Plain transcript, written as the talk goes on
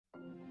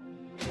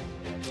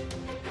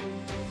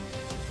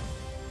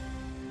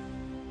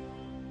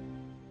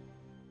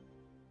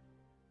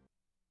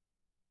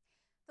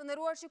Të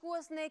nderuar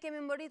shikues, ne kemi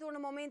mbërritur në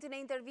momentin e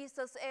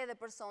intervistës edhe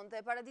për sonte.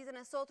 Para ditën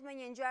e sotme,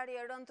 një ngjarje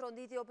e rënd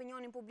tronditi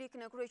opinionin publik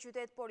në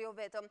kryeqytet, por jo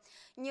vetëm.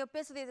 Një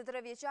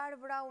 53 vjeçar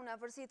vrau në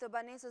afërsi të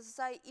banesës së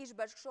saj ish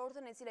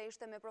bashkëshortën, e cila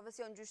ishte me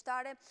profesion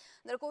gjyqtare,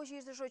 ndërkohë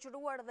që ishte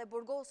shoqëruar dhe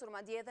burgosur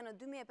madje edhe në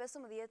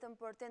 2015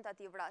 për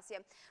tentativë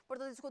vrasje.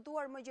 Për të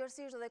diskutuar më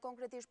gjerësisht dhe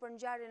konkretisht për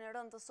ngjarjen e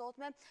rënd të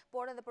sotme,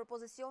 por edhe për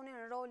pozicionin,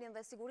 rolin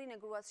dhe sigurinë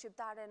e gruas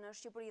shqiptare në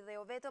Shqipëri dhe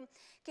jo vetëm,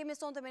 kemi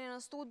sonte me ne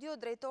në studio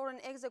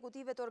drejtoren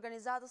ekzekutive të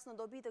organizatës në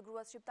dobi të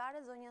gruas shqiptare,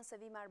 zonja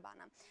Sevim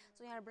Arbana.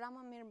 Zonja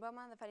Arbana, mirë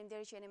mbrëma dhe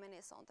faleminderit që jeni me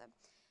ne sonte.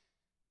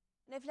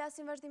 Ne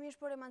flasim vazhdimisht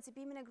për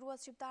emancipimin e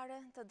gruas shqiptare,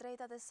 të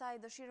drejtat e saj,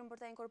 dëshirën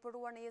për të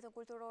inkorporuar në jetën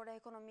kulturore,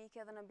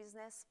 ekonomike dhe në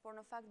biznes, por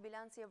në fakt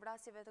bilanci e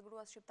vrasjeve të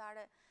gruas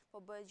shqiptare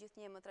po bëhet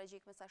gjithnjë më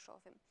tragjik me sa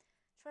shohim.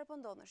 Çfarë po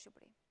ndodh në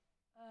Shqipëri?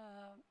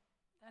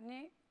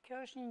 Tani, kjo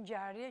është një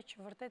ngjarje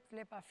që vërtet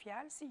le pa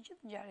fjalë, si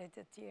gjithë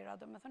ngjarjet e tjera.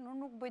 Domethënë, unë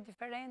nuk bëj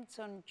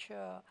diferencën që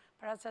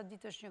para ca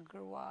ditësh një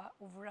grua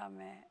u vra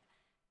me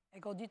e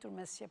goditur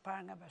me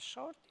sqepar nga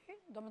bashkëshorti.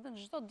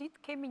 Domethënë, çdo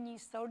ditë kemi një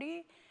histori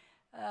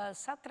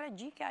sa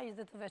tragjike aq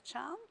dhe të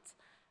veçantë,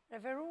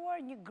 referuar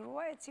një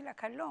grua e cila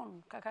ka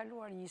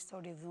kaluar një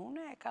histori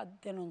dhune, e ka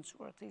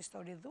denoncuar këtë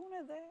histori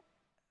dhune dhe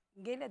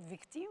ngelet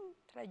viktim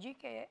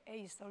tragjike e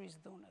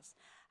historisë dhunës.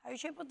 Ajo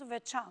që e po të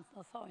veçantë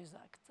në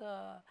thonjza këtë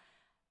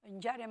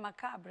ngjarje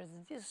makabre të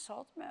ditës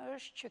sotme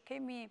është që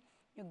kemi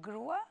një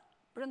grua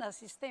brenda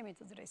sistemit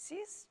të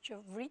drejtësisë që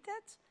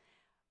vritet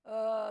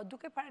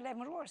duke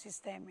paralajmëruar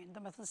sistemin, do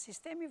me thënë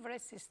sistemi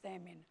vret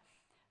sistemin.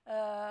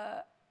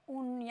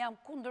 Unë jam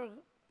kundër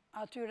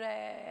atyre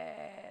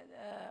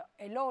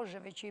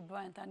elozheve që i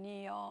bëhen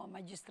tani, jo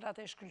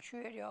magjistrate e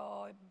shkëlqyer, jo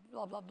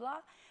bla bla bla.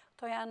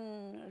 Këto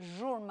janë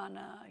zhurma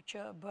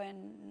që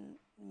bëhen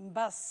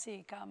mbas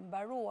si ka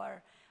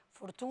mbaruar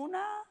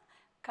fortuna,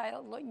 ka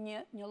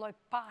një lloj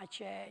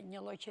paqe,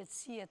 një lloj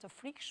qetësie të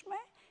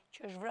frikshme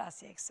që është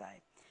vrasja e kësaj.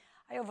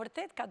 Ajo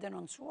vërtet ka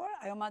denoncuar,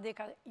 ajo madje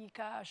i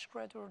ka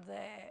shkruar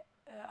dhe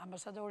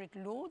ambasadorit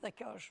Lu, dhe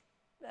kjo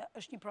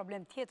është një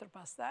problem tjetër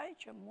pastaj,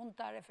 që mund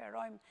ta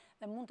referojmë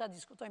dhe mund ta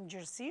diskutojmë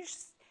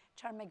gjërësisht,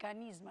 çfarë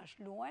mekanizmash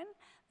luhen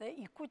dhe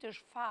i kujt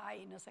është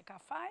faji nëse ka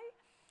faj,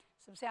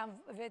 sepse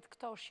janë vetë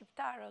këto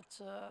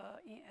shqiptarët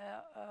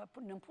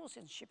në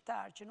mpusit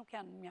shqiptar që nuk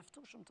janë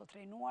mjaftueshëm të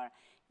trajnuar,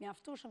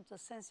 mjaftueshëm të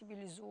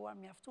sensibilizuar,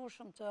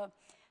 mjaftueshëm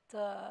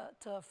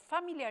të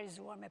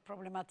familiarizuar me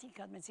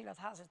problematikat me cilat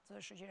haset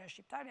shoqëria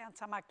shqiptare, janë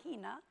ca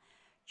makina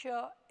që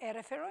e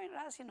referojnë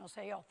rastin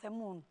ose jo,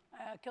 themun,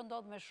 kjo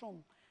ndodh me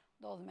shumë,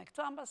 ndodh me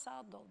këtë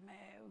ambasadë, ndodh me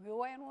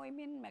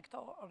UN, me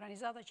këto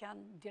organizata që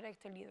janë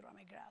direkt të lidhura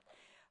me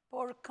gratë.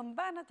 Por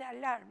këmbanët e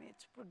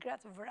alarmit për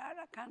gratë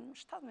vrara kanë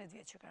 17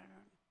 vjetë që kanë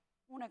rënë.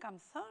 Unë e kam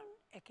thënë,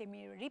 e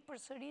kemi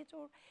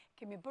ripërsëritur,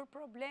 kemi bërë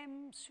problem,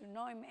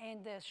 synojmë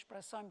ende,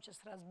 shpresojmë që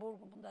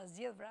Strasburgu mund ta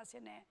zgjedhë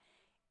vrasjen e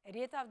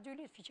Rjeta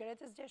Avdylit,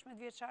 fiqeretës 16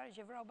 vjeçare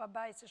që vrau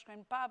babait se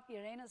shkojnë pub,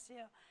 Irenës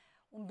që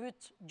u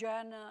mbyt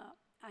gjëja në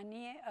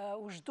anije,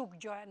 u zhduk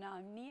gjëja në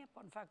anije,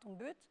 por në fakt u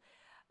mbyt.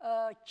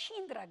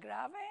 Qindra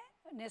grave,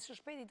 ne së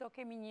shpejti do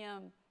kemi një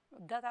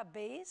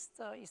database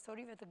të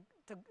historive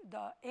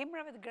të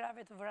emrave të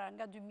grave të vrarë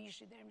nga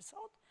 2000 deri më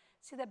sot,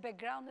 si dhe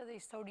background dhe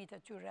historitë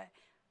e tyre,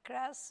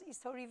 krahas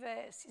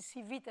historive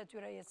si vite e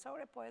tyre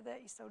jetësore, po edhe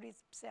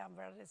historitë pse janë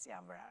vrarë dhe si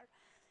janë vrarë.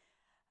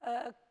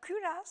 Ky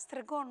rast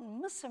tregon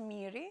më së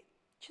miri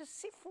që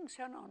si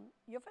funksionon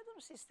jo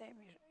vetëm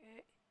sistemi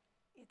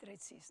i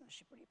drejtësisë në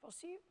Shqipëri, po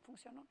si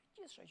funksionon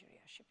gjithë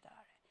shoqëria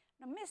shqiptare.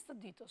 Në mes të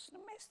ditës,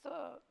 në mes të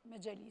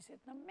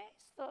mexhelisit, në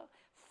mes të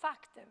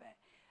fakteve,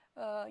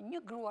 një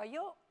grua,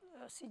 jo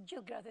si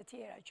gjithë gratë e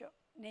tjera që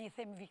ne i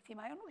themi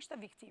viktima, ajo nuk ishte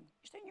viktim,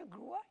 ishte një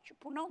grua që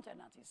punonte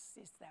në atij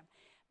sistem.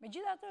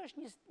 Megjithatë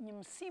është një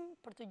mësim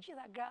për të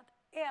gjitha gratë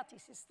e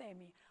atij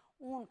sistemi.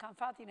 Unë kam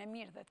fatin e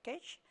mirë dhe të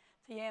keq,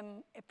 të jem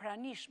e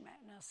pranishme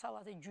në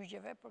sallat e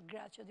gjyqeve për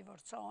gratë që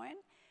divorcohen,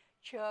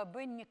 që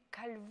bëjnë një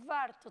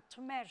kalvar të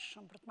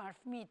tmerrshëm për të marrë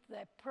fëmijët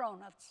dhe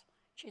pronat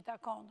që i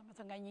takon, do me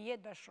thënë nga një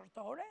jetë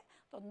bashkëshortore,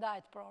 do të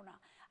ndahet prona.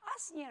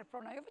 Asnjëherë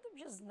prona, jo vetëm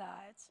që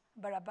s'ndahet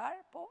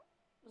barabar, po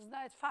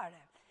s'ndahet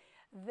fare.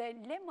 Dhe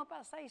le më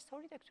pastaj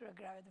historitë e këtyre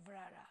grave të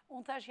vrara.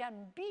 Unë thash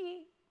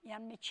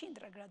janë me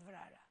qindra gratë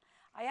vrara.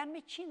 A janë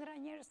me qindra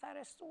njerëz të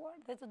arrestuar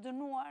dhe të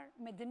dënuar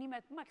me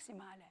dënimet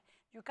maksimale.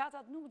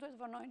 Gjykatat nuk duhet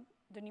vënojnë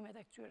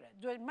dënimet e këtyre.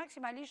 Duhet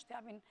maksimalisht të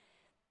japin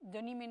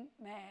dënimin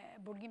me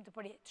burgim të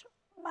përjetshëm.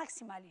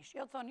 Maksimalisht.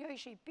 Jo të thonë, jo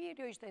ishte i pirë,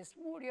 jo ishte i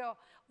smur, jo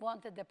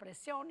vuante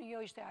depresioni,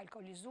 jo ishte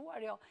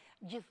alkoholizuar, jo.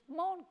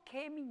 Gjithmonë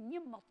kemi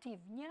një motiv,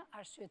 një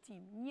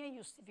arsyetim, një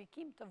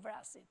justifikim të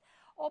vrasit.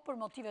 O për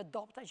motive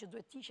dopta që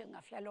duhet tishet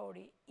nga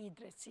fjalori i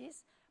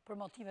drejtësisë, për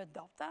motive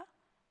dopta,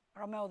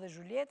 Romeo dhe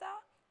Julieta,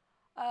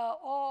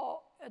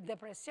 o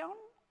depresion,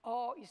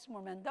 o i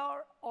smur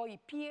mendor, o i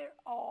pirë,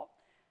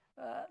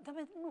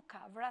 nuk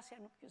ka, vrasja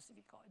nuk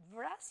justifikohet.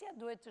 Vrasja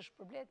duhet të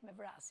shpërblet me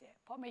vrasje,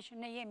 po me që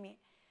ne jemi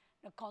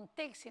në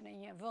kontekstin e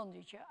një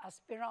vendi që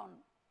aspiron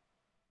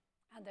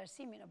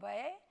andarësimi në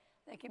BE,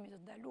 dhe kemi të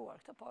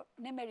ndaluar këtë, por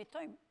ne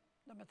meritojmë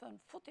do me thënë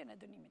futjen e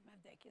dënimit me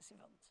vdekje si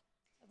vënd.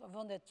 Ato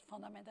vëndet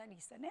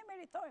fundamentaliste. Ne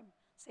meritojmë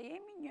se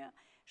jemi një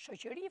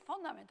shoqëri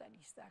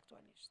fundamentaliste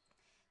aktualisht.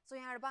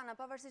 Sevim Arbana,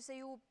 pavarësisht se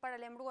ju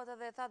paralemruat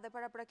edhe thatë dhe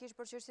paraprakisht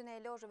për çështjen e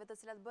elozheve të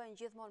cilat bëhen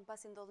gjithmonë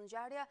pasi ndodh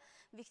ngjarja,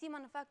 viktima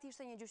në fakt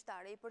ishte një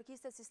gjyqtare, i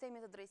përkiste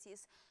sistemit të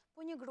drejtësisë.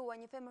 Po një grua,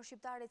 një femër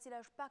shqiptare e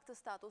cila është pak të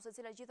status, e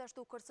cila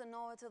gjithashtu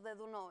kërcënohet dhe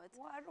dhunohet.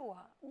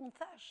 Rua, unë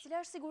thash.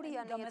 Cila është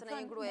siguria në jetën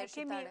e një gruaje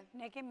shqiptare?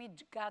 Ne kemi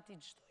gati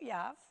çdo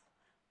javë,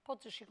 po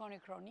të shikoni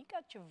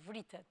kronikat që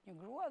vritet një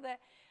grua dhe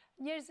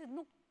njerëzit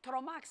nuk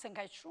tromaksen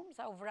kaq shumë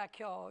sa u vra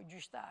kjo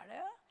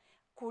gjyqtare.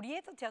 Kur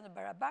jetët janë të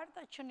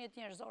barabarta, qeniet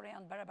njerëzore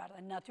janë të barabarta.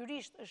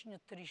 Natyrisht është një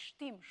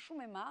trishtim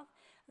shumë i madh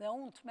dhe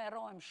unë të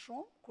merrohem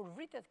shumë kur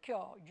vritet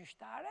kjo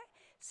gjyqtare,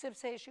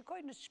 sepse e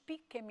shikoj në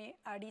ç'pik kemi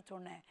arritur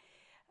ne.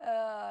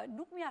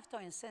 Nuk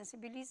mjaftojnë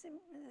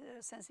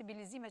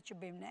sensibilizimet që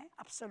bëjmë ne,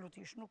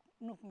 absolutisht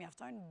nuk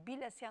mjaftojnë,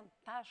 biles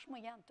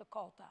tashmë janë të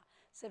kota,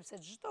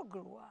 sepse çdo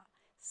grua,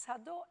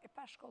 sado e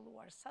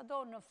pashkolluar,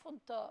 sado në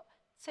fund të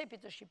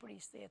cepit të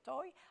Shqipërisë të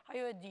jetoj,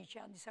 ajo e di që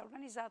janë disa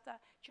organizata,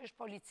 që është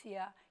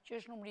policia, që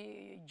është numri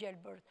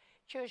gjelbërt,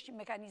 që është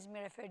mekanizmi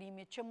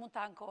referimit, që mund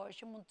të ankohesh,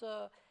 që mund të...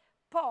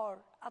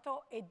 Por, ato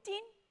e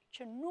din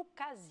që nuk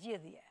ka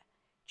zgjedhje,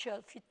 që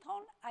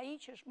fiton ai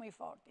që është më i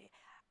forti.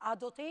 A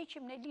do të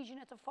heqim në ligjin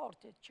e të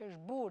fortit, që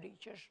është buri,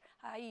 që është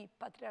ai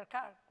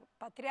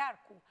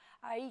patriarku,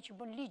 ai që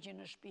bën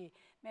ligjin në shtëpi,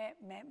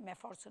 me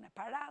forcën e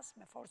paras,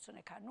 me forcën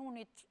e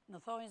kanunit,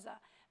 në thonjza,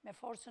 me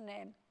forcën e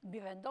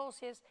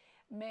mbivendosjes,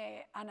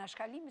 me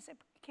anashkallimi, se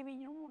kemi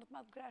një numër të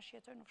madh grash që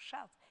jetojnë në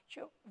fshat, që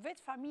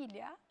vetë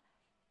familja,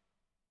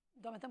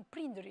 do me thënë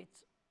prindërit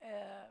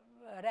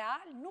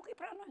real, nuk i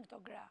pranojnë këto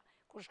gra.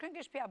 Kur shkojnë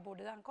ke shtëpia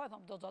burrit, dhe ankoj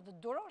thonë, do të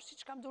durosh si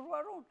që kam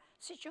duruar unë,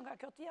 si që nga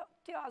kjo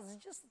ti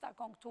asgjë s'të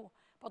takon këtu,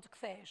 po të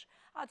kthesh.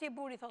 Atje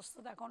burri thosë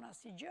s'të takon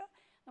asgjë,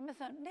 do me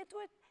thënë, ne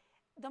duhet,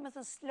 do me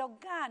thënë,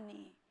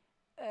 slogani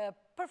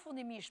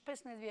përfundimisht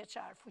 15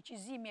 vjeçar,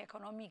 fuqizimi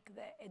ekonomik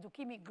dhe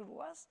edukimi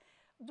gruas,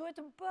 duhet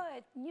të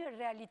bëhet një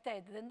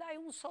realitet, dhe ndaj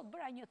unë sot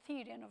bëra një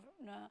thirrje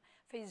në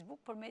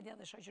Facebook për media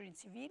dhe shoqërinë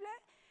civile,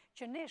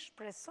 që ne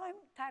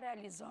shpresojmë ta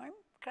realizojmë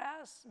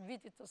krahas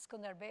vitit të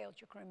Skënderbeut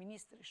që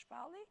kryeministri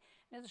shpalli,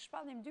 ne të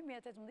shpallim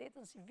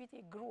 2018 si viti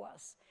i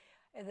gruas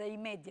edhe i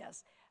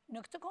medias. Në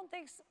këtë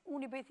kontekst,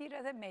 unë i bëj thirrje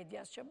edhe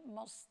medias që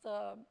mos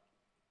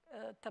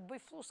të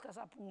bëj fluska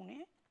sa puni,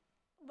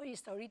 bëj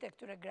historitë e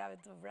këtyre grave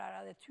të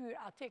vrara dhe ty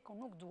atje ku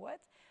nuk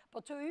duhet, po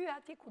të hyj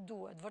atje ku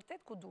duhet,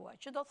 vërtet ku duhet,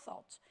 që do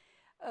thotë,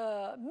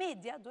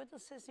 media duhet të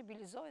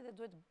sensibilizojë dhe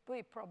duhet të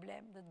bëj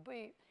problem, dhe të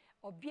bëj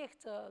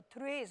objekt të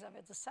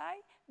tryezave të saj,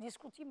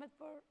 diskutimet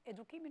për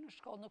edukimin në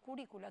shkollë, në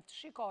kurikula, të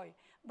shikoj,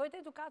 bëhet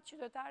edukat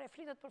qytetare,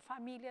 flitet për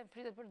familjen,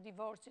 flitet për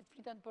divorcit,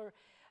 flitet për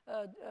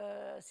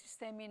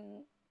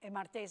sistemin e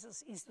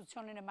martesës,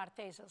 institucionin e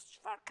martesës,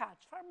 çfarë ka,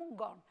 çfarë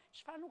mungon,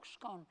 çfarë nuk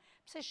shkon,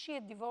 pse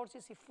shihet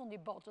divorci si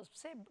fundi botës,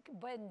 pse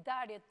bëhen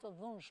ndarjet të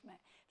dhunshme,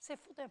 pse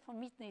futen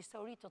fëmijët në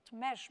histori të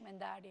tmerrshme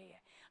ndarjeje.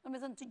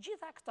 Domethënë të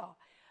gjitha këto,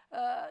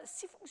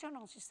 si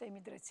funksionon sistemi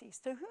i drejtësisë,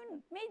 të hynë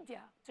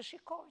media, të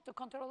shikoj, të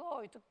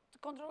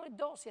kontrolloj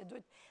dosje,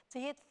 duhet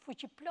të jetë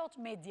fuqiplot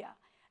media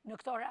në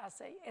këto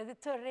raste, edhe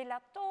të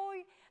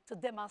relatoj, të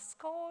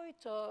demaskoj,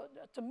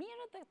 të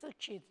mirët dhe të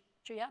qitë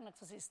që janë në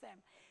këtë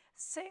sistem.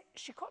 Se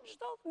shikon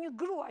çdo një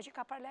grua që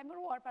ka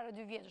paralajmëruar para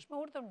 2 vjetësh me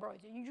urdhër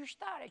mbrojtje, një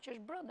gjyqtare që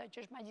është brenda,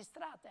 që është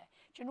magjistrate,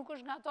 që nuk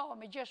është nga ato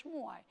me 6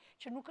 muaj,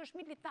 që nuk është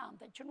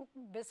militante, që nuk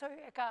besoj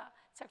e ka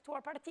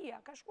caktuar partia,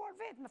 ka shkuar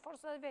vetë me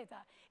forcat e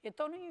veta.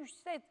 Jeton në një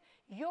qytet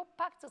jo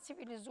pak të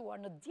civilizuar,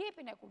 në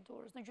djepin e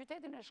kulturës, në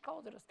qytetin e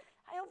Shkodrës.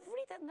 Ajo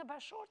vritet nga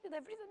bashorti dhe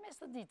vritet mes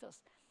të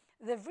ditës.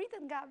 Dhe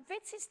vritet nga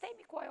vetë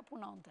sistemi ku ajo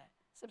punonte,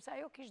 sepse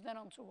ajo kishte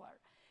denoncuar.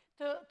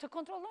 Të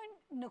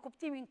kontrollojnë në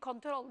kuptimin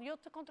kontroll, jo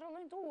të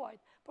kontrollojnë të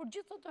huajt, por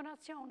gjithë të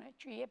donacione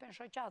që i jepen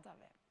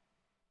shoqatave,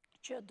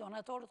 që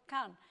donatorët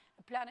kanë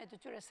në planet të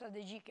tyre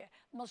strategjike,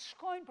 mos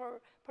shkojnë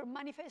për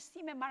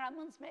manifestime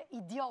maramëndshme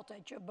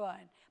idiote që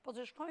bëhen, po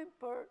të shkojnë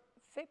për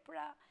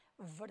vepra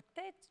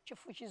vërtet që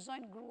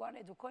fuqizojnë gruan,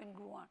 edukojnë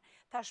gruan.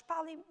 Ta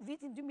shpallim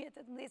vitin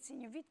 2018 si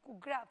një vit ku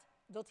gratë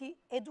do t'i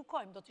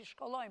edukojmë, do t'i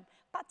shkollojmë,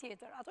 pa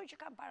tjetër, ato që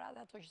kanë para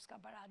dhe ato që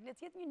s'kanë para. Le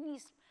t'jetë një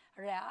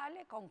nismë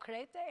reale,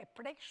 konkrete, e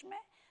prekshme,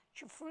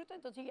 që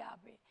frytet do t'i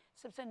japi.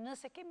 Sepse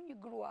nëse kemi një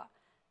grua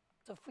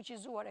të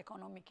fuqizuar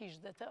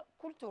ekonomikisht dhe të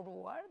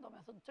kulturuar, do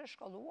me thënë të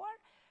shkolluar,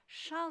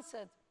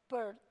 shanset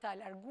për t'a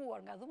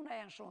larguar nga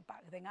dhuna janë shumë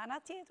pak. Dhe nga ana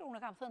tjetër,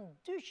 unë kam thënë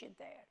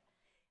 200 herë,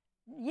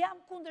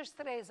 jam kundër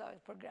stresave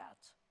për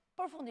gratë,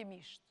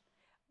 përfundimisht.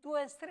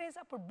 Duhen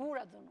stresa për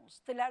burat dhunus,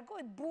 të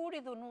largohet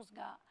buri dhunus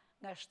nga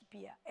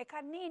shtëpia. E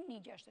ka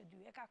neni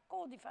 62, e ka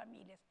kodi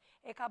familjes,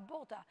 e ka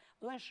bota,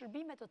 duhen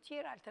shërbime të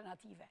tjera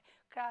alternative.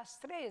 Krahas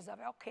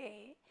stresave,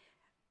 okej,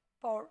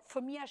 por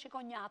fëmia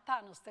shikon një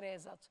ata në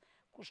stresat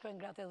ku shkojnë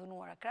gratë e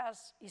dhunuara.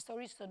 Krahas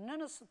historisë të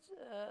nënës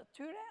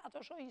tyre,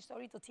 ato shohin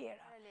histori të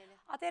tjera.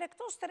 Atëherë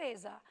këto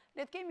stresa,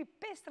 le të kemi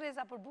 5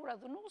 stresa për burrat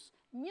dhunus,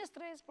 1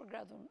 stres për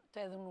gratë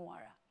të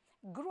dhunuara.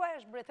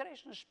 Gruaja është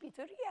mbretëresh në shtëpi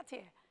të ri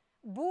atje.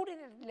 Burri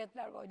le të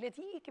largoj, le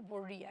të iki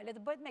burria, le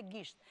të bëhet me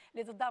gisht,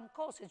 le të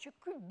damkoset që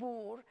ky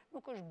burr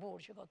nuk është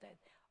burr që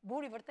godet.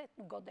 Burri vërtet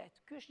nuk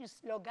godet. Ky është një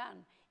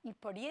slogan i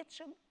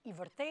përjetshëm, i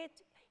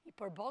vërtet, i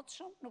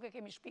përbotshëm, nuk e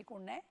kemi shpikur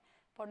ne,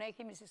 por ne e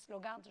kemi si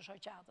slogan të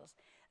shoqatës.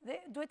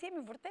 Dhe duhet jemi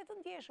vërtet të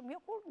ndjeshëm, jo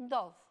kur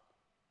ndodh.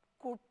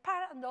 Kur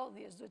para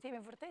ndodhjes, duhet jemi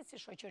vërtet si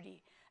shoqëri.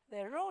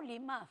 Dhe roli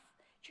i madh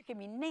që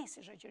kemi ne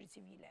si shoqëri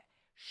civile,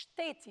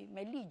 shteti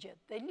me ligjet,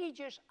 dhe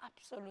ligji është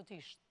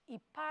absolutisht, i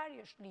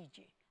pari është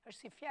ligji, është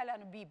si fjala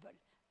në Bibël.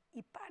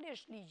 I pari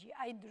është ligji,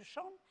 a i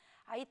ndryshon,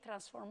 a i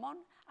transformon,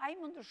 a i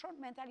më ndryshon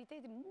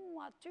mentalitetin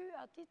mua, aty,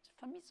 atit,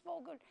 fëmis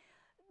vogël,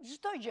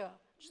 çdo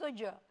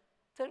gjë,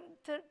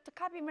 të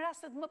kapim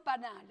rastet më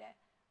banale.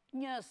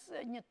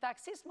 Një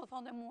taksist më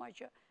thonë mua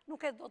që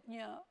nuk e dot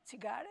një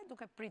cigare,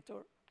 duke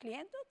pritur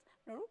klientët,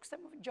 në rrugë se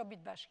më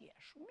gjobit bashkia.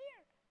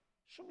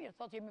 Shumë mirë,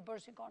 thotë jemi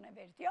bërë si kohën e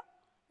verit. Jo,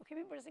 nuk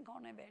kemi bërë si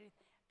kohën e verit.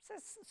 Pse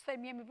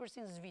s'themi jemi bërë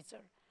si në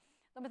Zvicër?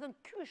 Do me thënë,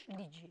 ky është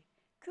ligji.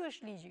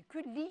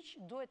 Ky ligj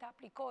duhet të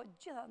aplikohet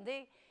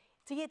gjithandej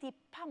të jetë i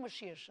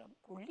pamëshirshëm.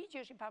 Kur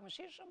ligji është i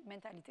pamëshirshëm,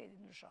 mentaliteti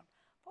ndryshon.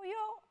 Po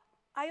jo,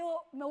 ajo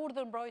me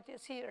urdhër mbrojtje,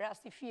 si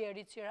rasti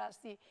Fierit, si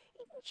rasti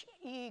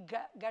i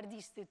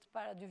gardistit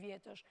para 2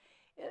 vjetësh,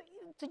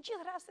 të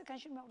gjithë rastet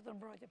kanë qenë me urdhër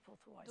mbrojtje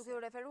pothuajse. Duke u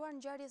referuar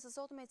ngjarjes së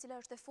sotme, e cila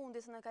është e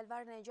fundit në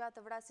kalvarën e gjatë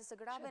të vrasjes së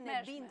grave, ne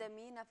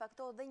bindemi, na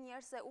faktohet edhe një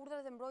herë se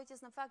urdhrat e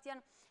mbrojtjes në fakt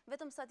janë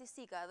vetëm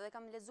statistika, dhe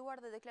kam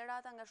lexuar dhe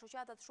deklarata nga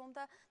shoqata të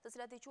shumta, të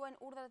cilat i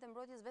quajnë urdhrat e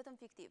mbrojtjes vetëm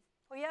fiktiv.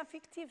 Po janë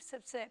fiktiv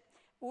sepse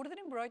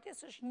urdhri i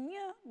mbrojtjes është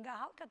një nga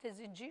hallkat e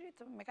zinxhirit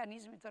të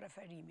mekanizmit të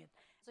referimit.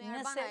 Sevim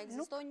Arbana,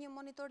 ekziston një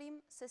monitorim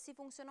se si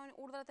funksionojnë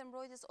urdhrat e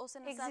mbrojtjes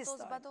ose nëse ato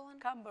zbatohen?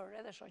 Kam bërë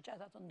edhe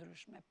shoqata të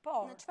ndryshme,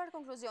 por në çfarë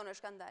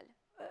konkluzionesh kanë dalë?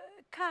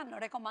 Kanë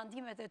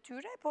rekomandimet e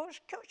tyre, po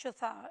është kjo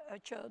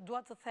që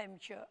dua të them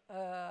që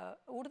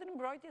urdhri i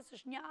mbrojtjes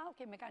është një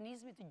hallkë e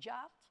mekanizmit të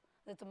gjatë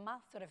dhe të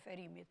madh të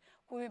referimit,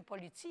 ku hyn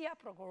policia,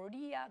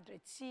 prokuroria,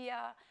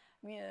 drejtësia,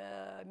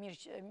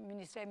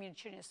 Ministria e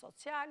Mirëqenies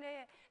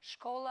Sociale,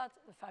 shkollat,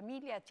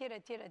 familja,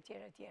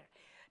 etj.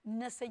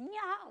 Nëse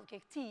një hallkë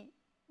e këtij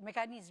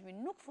mekanizmi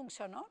nuk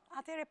funksionon,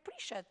 atëherë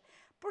prishet.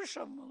 Për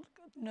shembull,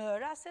 në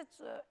rastet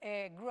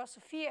e gruas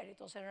së Fierit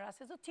ose në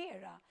rastet të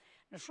tjera,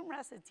 në shumë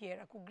raste të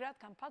tjera ku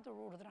gratë kanë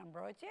patur urdhra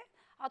mbrojtje,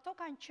 ato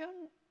kanë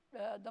qenë,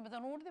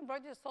 domethënë urdhri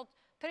mbrojtjes thotë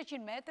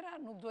 300 metra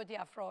nuk duhet i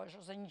afrohesh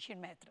ose 100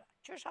 metra,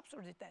 që është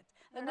absurditet.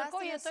 Dhe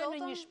ndërkohë jetojnë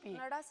në një shtëpi.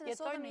 Në rastin e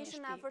sotëm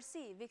ishin në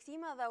afërsi,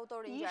 viktima dhe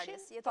autori i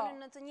ngjarjes,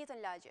 jetonin në të njëjtën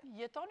lagje.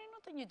 Jetonin në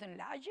të njëjtën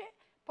lagje,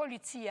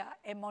 policia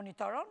e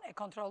monitoron, e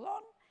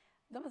kontrollon,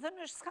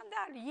 domethënë është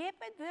skandal,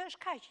 jepet dhe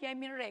është kaq,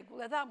 jemi në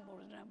rregull, edhe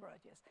urdhrin e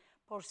mbrojtjes.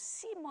 Por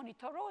si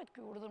monitorohet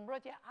ky urdhër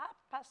mbrojtje hap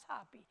pas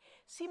hapi?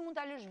 Si mund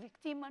ta lësh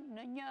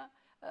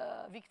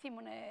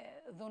viktimën e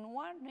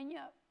dhunuar në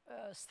një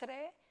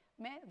stre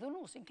me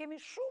dhunuesin? Kemi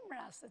shumë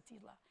raste të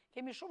tilla.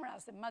 Kemi shumë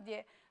raste, madje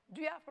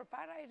 2 javë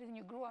përpara erdhi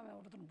një grua me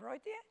urdhër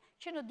mbrojtje,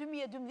 që në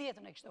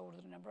 2012 e kishte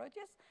urdhrin e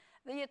mbrojtjes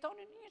dhe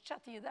jetonin në një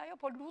çati dhe ajo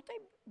po lutej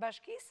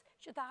bashkisë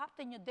që ta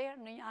hapte një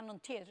derë në një anën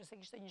tjetër, se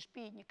kishte një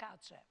shtëpi, një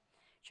katëshe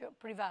që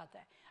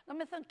private. Do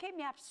me thënë,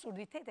 kemi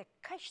absurditete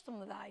kaq të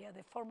mëdhaja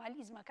dhe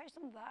formalizma kaq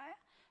të mëdhaja,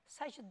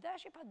 sa që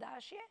dashje pa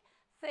dashje,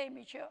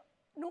 themi që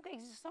nuk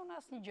ekziston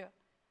asnjë gjë.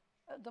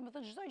 Do me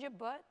thënë, çdo gjë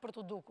bëhet për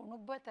të dukur,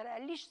 nuk bëhet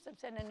realisht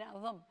sepse ne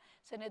dhëm,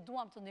 se ne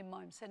duam të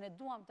ndihmojmë, se ne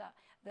duam ta.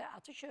 Dhe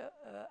atë që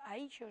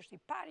ai që është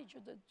i pari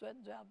që duhet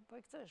të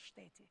bëjë këtë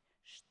është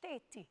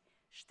shteti.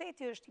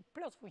 Shteti është i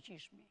plot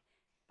fuqishëm.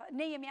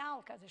 Ne jemi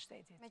hallkat e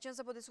shtetit.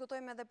 Meqense po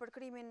diskutojmë edhe për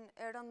krimin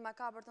e rënd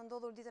makabër të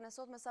ndodhur ditën e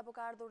sotme, sapo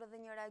ka ardhur edhe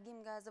një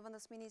reagim nga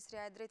zëvendës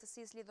Ministria e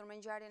Drejtësisë lidhur me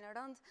ngjarjen e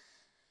rënd.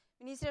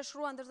 Ministria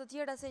shkrua ndër të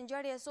tjera se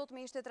ngjarja e sotme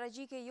ishte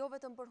tragjike jo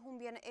vetëm për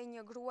humbjen e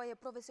një gruaje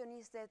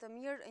profesioniste të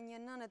mirë, një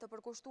nënë të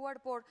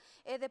përkushtuar, por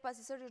edhe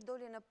pasi sërish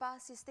doli në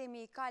pas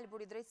sistemi i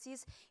kalbur i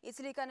drejtësisë, i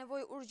cili ka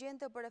nevojë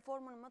urgjente për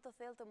reformën më të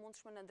thellë të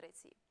mundshme në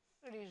drejtësi.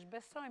 Sërish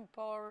besojmë,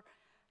 por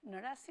në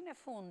rastin e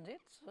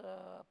fundit,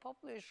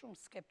 populli është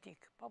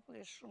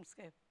shumë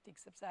skeptik,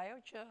 sepse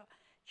ajo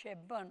që e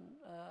bën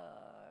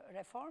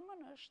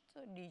reformën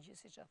është ligji,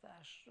 siç e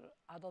thash.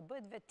 A do të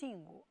bëhet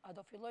vettingu, a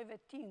do filloj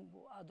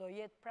vettingu, a do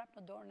jetë prapë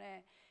në dorën e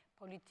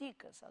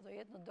politikës, a do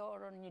jetë në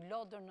dorën një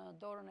lodër në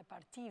dorën e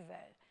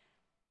partive.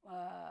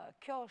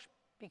 Kjo është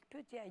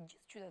pikpyetja e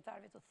gjithë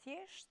qytetarëve të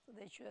thjeshtë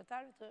dhe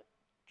qytetarëve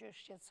që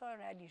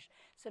shqetësohen realisht,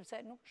 sepse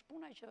nuk është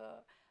puna që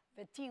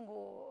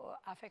vettingu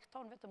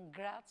afekton vetëm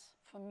gratë,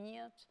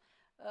 fëmijët,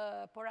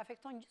 por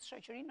afekton gjithë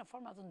shoqërinë në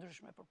forma të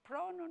ndryshme, për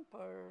pronën,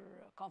 për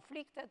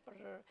konfliktet,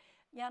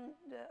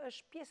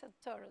 është pjesë e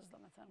tërës,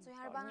 domethënë.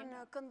 Sevim Arbana,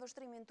 në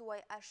këndvështrimin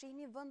tuaj, a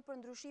shihni vend për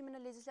ndryshimin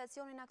në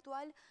legjislacionin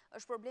aktual?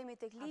 Është problemi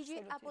tek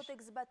ligji apo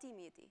tek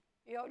zbatimi i tij?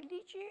 Jo,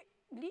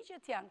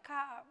 ligjet janë,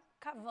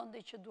 ka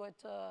vende që duhet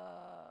të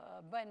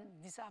bëjnë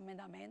disa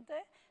amendamente,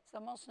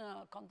 sidomos në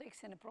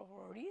kontekstin e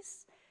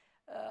prokurorisë,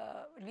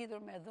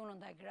 lidhur me dhunën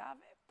ndaj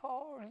grave,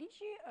 por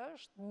ligji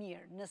është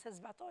mirë. Nëse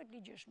zbatohet,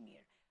 ligji është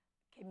mirë.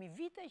 Kemi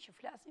vite që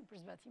flasim për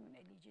zbatimin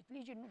e ligjit.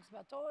 Ligji nuk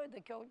zbatohet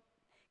dhe kjo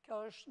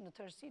Kjo është në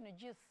tërësi në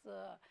gjithë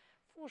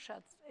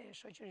fushat e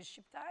shoqërisë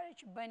shqiptare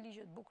që bëjnë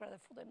ligjet bukura dhe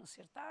futen në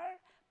sirtar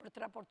për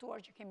të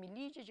raportuar që kemi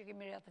ligje, që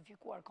kemi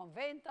ratifikuar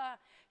konventa,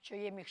 që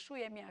jemi kështu,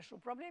 jemi ashtu.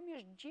 Problemi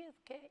është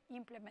gjithë ke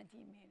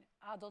implementimin.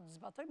 A do të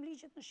zbatojmë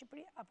ligjet në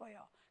Shqipëri apo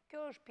jo?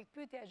 Kjo është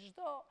pikpyetja e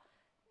çdo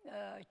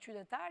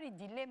qytetari,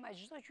 dilema e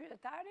çdo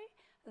qytetari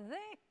dhe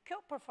kjo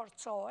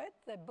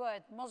përforcohet dhe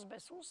bëhet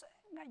mosbesuese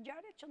nga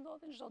ngjarjet që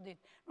ndodhin çdo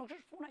ditë. Nuk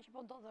është puna që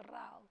po ndodh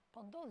rrallë,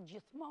 po ndodh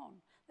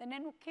gjithmonë dhe ne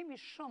nuk kemi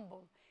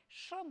shembull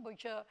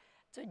që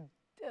të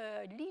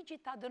ligji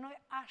ta dënoj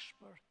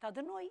ashpër, ta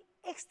dënoj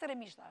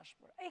ekstremisht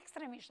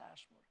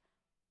ashpër.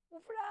 U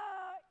vra,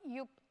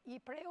 i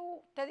preu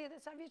 80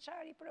 e ca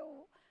vjeçar, i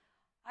preu,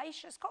 a i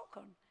shes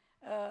kokën.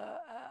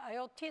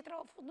 Ajo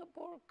tjetra u fut në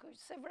burg,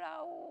 se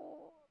vrau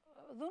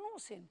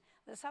dhunusin,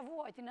 dhe sa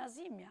vuajti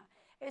nazimja.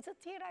 E të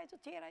tjera,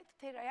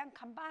 janë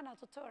kambana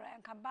të tëra,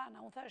 janë kambana.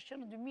 Unë thash që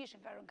në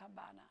 2000 ka rënë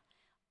kambana.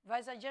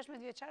 Vajza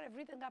 16 vjeçare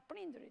vritet nga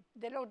prindrit.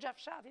 Delo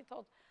Gjafshati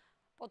thot,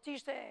 po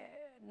t'ishte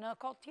në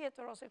kohë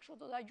tjetër ose kështu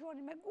të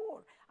dagjuani me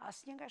gur.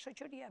 Asnjë nga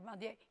shoqëria,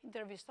 madje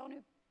intervistoni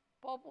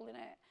popullin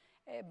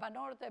e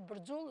banorët e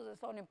Bërxullit dhe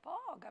thonin, po,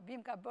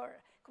 gabim ka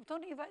bërë.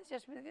 Kuptoni i vajzë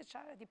 16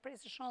 vjeçare t'i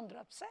presi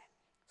shëndra. Pse?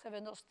 Se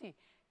vendos ti.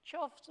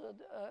 Qoftë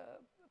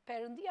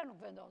Perëndia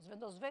nuk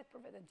vendos vetë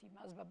për veten time,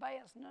 as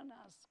babaj, as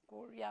nëna, as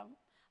kur jam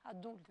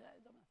adulte,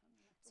 domethënë.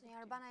 Sevim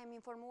Arbana, jemi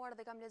informuar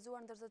dhe kam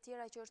lexuar ndër të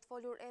tjera që është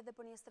folur edhe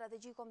për një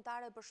strategji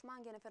kombëtare për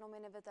shmangjen e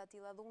fenomeneve të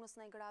tilla, dhunës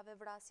ndaj grave,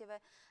 vrasjeve.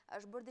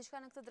 Është bërë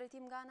diçka në këtë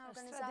drejtim nga ana e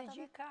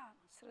organizatave?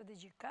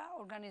 Strategji ka,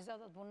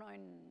 organizatat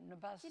punojnë në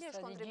bazë strategjisë. Cili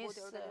është kontributi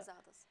i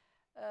organizatës?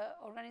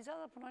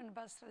 Organizatat punojnë në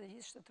bazë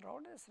strategjisë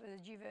shtetërore,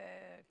 strategjive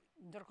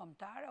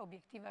ndërkombëtare,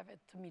 objektivave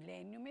të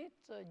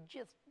mileniumit,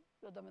 gjithë,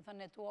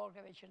 domethënë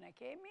networkeve që ne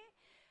kemi.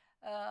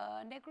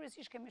 Ne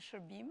kryesisht kemi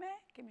shërbime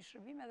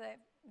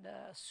dhe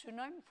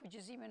synojmë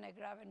fuqizimin e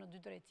grave në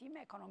dy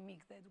drejtime,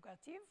 ekonomik dhe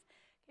edukativ.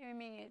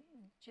 Kemi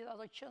gjithë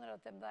ato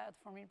qendrat e mëdha të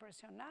formimit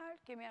profesional,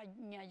 kemi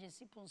një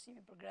agjenci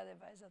punësimi për gra dhe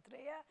vajza të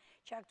reja,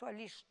 që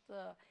aktualisht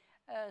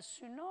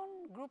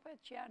synon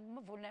grupet që janë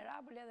më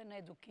vulnerabël edhe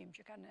në edukim,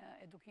 që kanë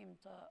edukim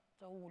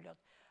të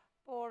ulët.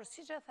 Por,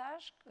 siç e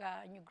thash,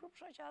 ka një grup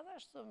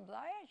shoqatash të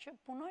mëdha që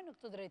punojnë në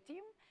këtë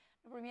drejtim,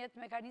 nëpërmjet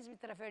mekanizmit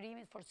të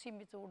referimit,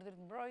 forcimit të urdhrit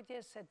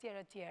mbrojtjes,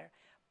 etj.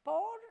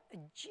 Por,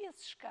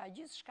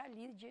 gjithçka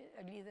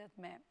lidhet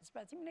me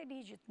zbatimin e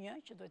ligjit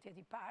 1, që duhet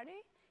jetë i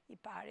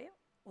pari,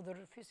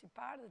 udhërrëfys i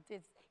parë, dhe të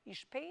jetë i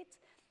shpejt,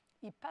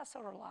 i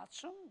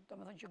pasorollatshëm,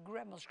 domethënë që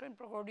gruaja mos shkojnë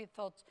prokurorit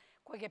thot,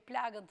 ku e ke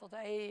plagën, thot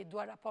ai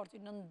dua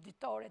raportin nën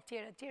ditore, etj,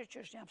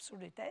 që është një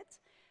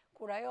absurditet.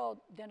 Kur ajo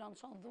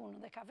denoncon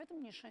dhunën dhe ka vetëm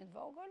një shenjë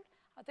vogël,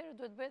 atëherë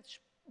duhet bëhet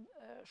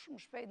shumë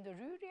shpejt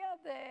ndërhyrja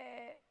dhe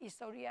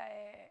historia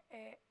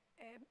e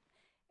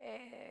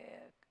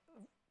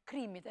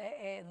krimit,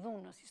 e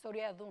dhunës,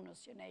 historia e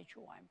dhunës që ne e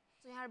quajmë.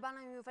 Sevim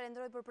Arbana, ju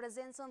falenderoj për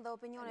prezencën dhe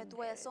opinionet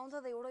tuaja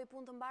sonte dhe ju uroj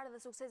punë të mbarë dhe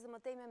sukses dhe më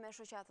tejme me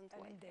shoqatën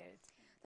tuaj. Faleminderit.